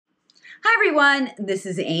Hi everyone, this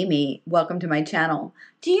is Amy. Welcome to my channel.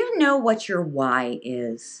 Do you know what your why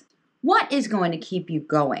is? What is going to keep you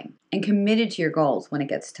going and committed to your goals when it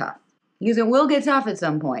gets tough? Because it will get tough at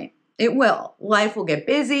some point. It will. Life will get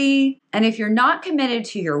busy. And if you're not committed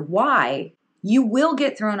to your why, you will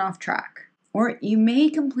get thrown off track or you may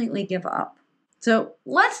completely give up. So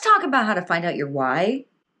let's talk about how to find out your why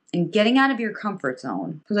and getting out of your comfort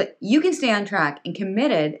zone so that you can stay on track and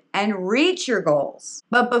committed and reach your goals.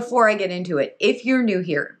 But before I get into it, if you're new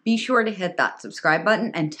here, be sure to hit that subscribe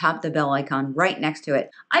button and tap the bell icon right next to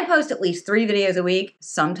it. I post at least 3 videos a week,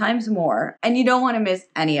 sometimes more, and you don't want to miss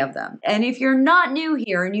any of them. And if you're not new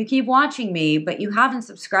here and you keep watching me, but you haven't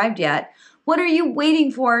subscribed yet, what are you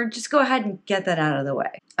waiting for? Just go ahead and get that out of the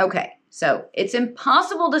way. Okay. So it's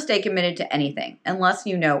impossible to stay committed to anything unless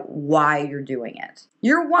you know why you're doing it.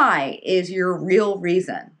 Your why is your real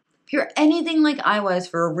reason. If you're anything like I was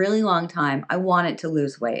for a really long time, I wanted to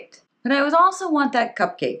lose weight. But I also want that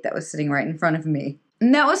cupcake that was sitting right in front of me.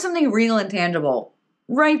 And that was something real and tangible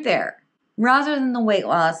right there, rather than the weight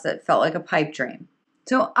loss that felt like a pipe dream.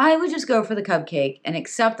 So I would just go for the cupcake and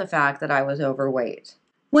accept the fact that I was overweight.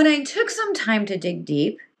 When I took some time to dig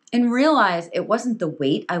deep, and realize it wasn't the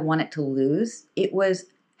weight I wanted to lose, it was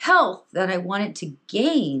health that I wanted to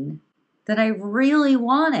gain that I really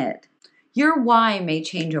wanted. Your why may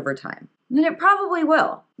change over time, and it probably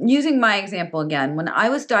will. Using my example again, when I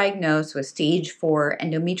was diagnosed with stage 4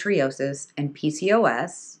 endometriosis and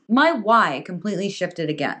PCOS, my why completely shifted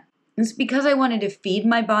again. It's because I wanted to feed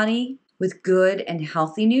my body with good and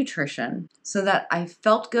healthy nutrition so that I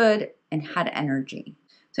felt good and had energy.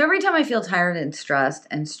 So every time I feel tired and stressed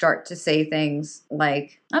and start to say things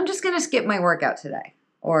like, I'm just going to skip my workout today,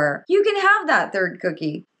 or you can have that third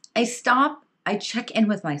cookie, I stop, I check in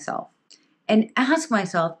with myself and ask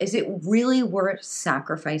myself, is it really worth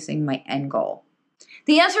sacrificing my end goal?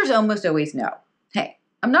 The answer is almost always no. Hey,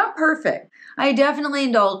 I'm not perfect. I definitely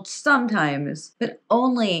indulge sometimes, but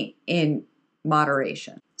only in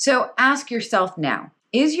moderation. So ask yourself now,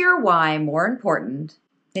 is your why more important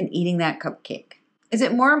than eating that cupcake? Is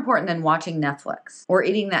it more important than watching Netflix or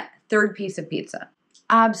eating that third piece of pizza?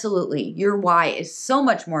 Absolutely. Your why is so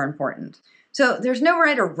much more important. So there's no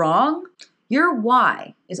right or wrong. Your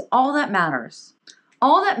why is all that matters.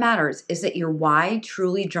 All that matters is that your why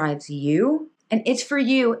truly drives you, and it's for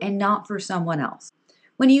you and not for someone else.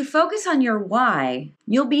 When you focus on your why,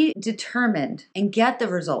 you'll be determined and get the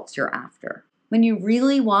results you're after. When you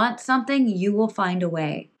really want something, you will find a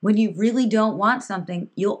way. When you really don't want something,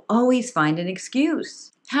 you'll always find an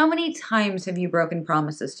excuse. How many times have you broken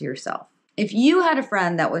promises to yourself? If you had a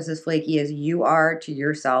friend that was as flaky as you are to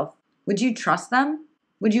yourself, would you trust them?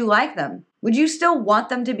 Would you like them? Would you still want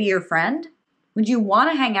them to be your friend? Would you want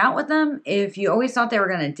to hang out with them if you always thought they were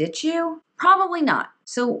going to ditch you? Probably not.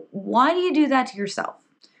 So why do you do that to yourself?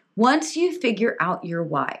 Once you figure out your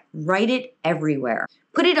why, write it everywhere.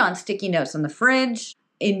 Put it on sticky notes on the fridge,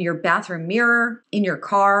 in your bathroom mirror, in your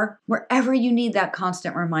car, wherever you need that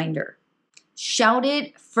constant reminder. Shout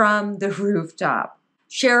it from the rooftop.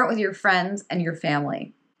 Share it with your friends and your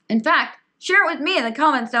family. In fact, share it with me in the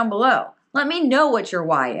comments down below. Let me know what your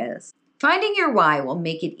why is. Finding your why will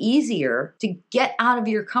make it easier to get out of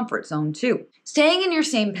your comfort zone too. Staying in your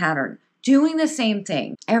same pattern, doing the same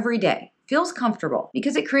thing every day feels comfortable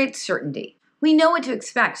because it creates certainty. We know what to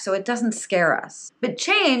expect, so it doesn't scare us. But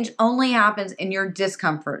change only happens in your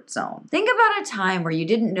discomfort zone. Think about a time where you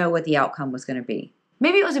didn't know what the outcome was going to be.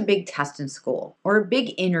 Maybe it was a big test in school, or a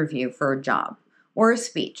big interview for a job, or a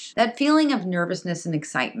speech. That feeling of nervousness and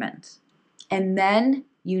excitement. And then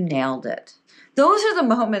you nailed it. Those are the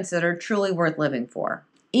moments that are truly worth living for,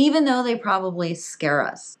 even though they probably scare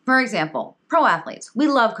us. For example, pro athletes, we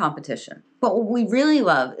love competition, but what we really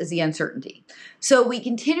love is the uncertainty. So we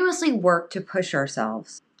continuously work to push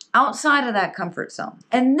ourselves outside of that comfort zone.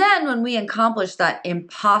 And then when we accomplish that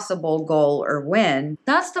impossible goal or win,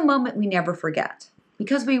 that's the moment we never forget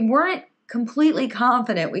because we weren't completely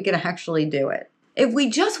confident we could actually do it. If we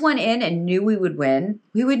just went in and knew we would win,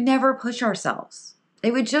 we would never push ourselves.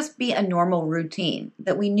 It would just be a normal routine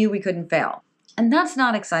that we knew we couldn't fail. And that's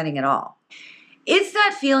not exciting at all. It's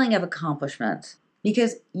that feeling of accomplishment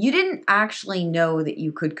because you didn't actually know that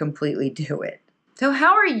you could completely do it. So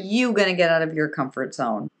how are you going to get out of your comfort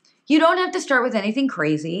zone? You don't have to start with anything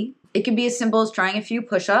crazy. It can be as simple as trying a few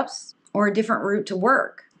push-ups or a different route to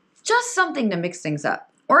work. Just something to mix things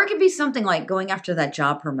up. Or it could be something like going after that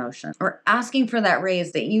job promotion or asking for that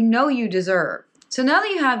raise that you know you deserve. So now that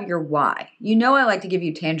you have your why, you know I like to give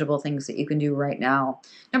you tangible things that you can do right now.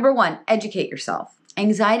 Number 1, educate yourself.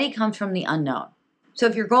 Anxiety comes from the unknown. So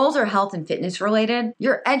if your goals are health and fitness related,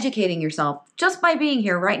 you're educating yourself just by being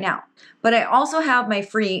here right now. But I also have my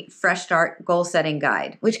free Fresh Start Goal Setting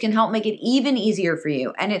Guide, which can help make it even easier for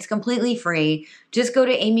you. And it's completely free. Just go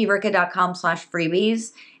to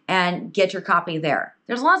aimeericca.com/freebies and get your copy there.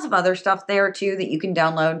 There's lots of other stuff there too that you can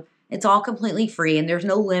download. It's all completely free and there's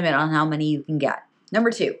no limit on how many you can get. Number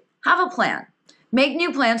 2, have a plan. Make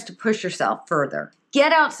new plans to push yourself further.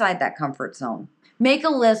 Get outside that comfort zone. Make a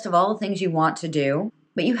list of all the things you want to do,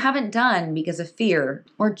 but you haven't done because of fear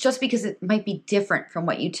or just because it might be different from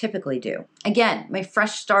what you typically do. Again, my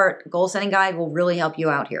Fresh Start Goal Setting Guide will really help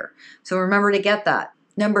you out here. So remember to get that.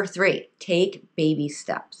 Number 3, take baby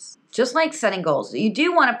steps. Just like setting goals, you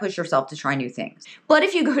do want to push yourself to try new things. But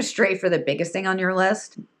if you go straight for the biggest thing on your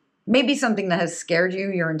list, maybe something that has scared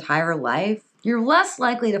you your entire life, you're less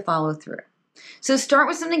likely to follow through. So start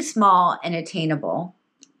with something small and attainable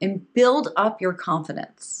and build up your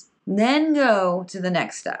confidence. Then go to the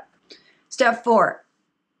next step. Step 4,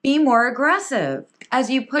 be more aggressive. As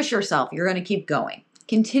you push yourself, you're going to keep going.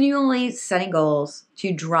 Continually setting goals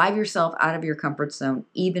to drive yourself out of your comfort zone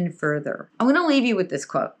even further. I'm going to leave you with this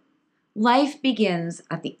quote. Life begins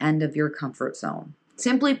at the end of your comfort zone.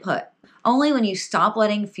 Simply put, only when you stop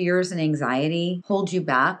letting fears and anxiety hold you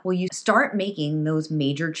back will you start making those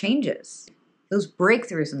major changes, those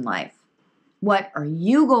breakthroughs in life. What are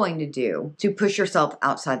you going to do to push yourself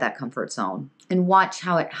outside that comfort zone and watch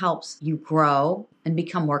how it helps you grow and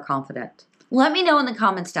become more confident? Let me know in the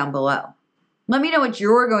comments down below. Let me know what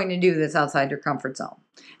you're going to do that's outside your comfort zone.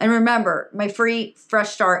 And remember, my free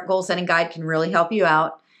Fresh Start Goal Setting Guide can really help you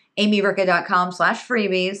out.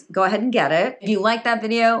 aimeericca.com/freebies. Go ahead and get it. If you like that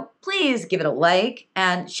video, please give it a like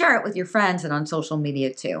and share it with your friends and on social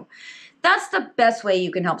media too. That's the best way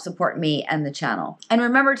you can help support me and the channel. And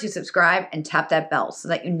remember to subscribe and tap that bell so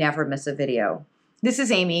that you never miss a video. This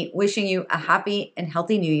is Aimee wishing you a happy and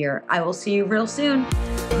healthy new year. I will see you real soon.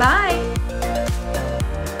 Bye.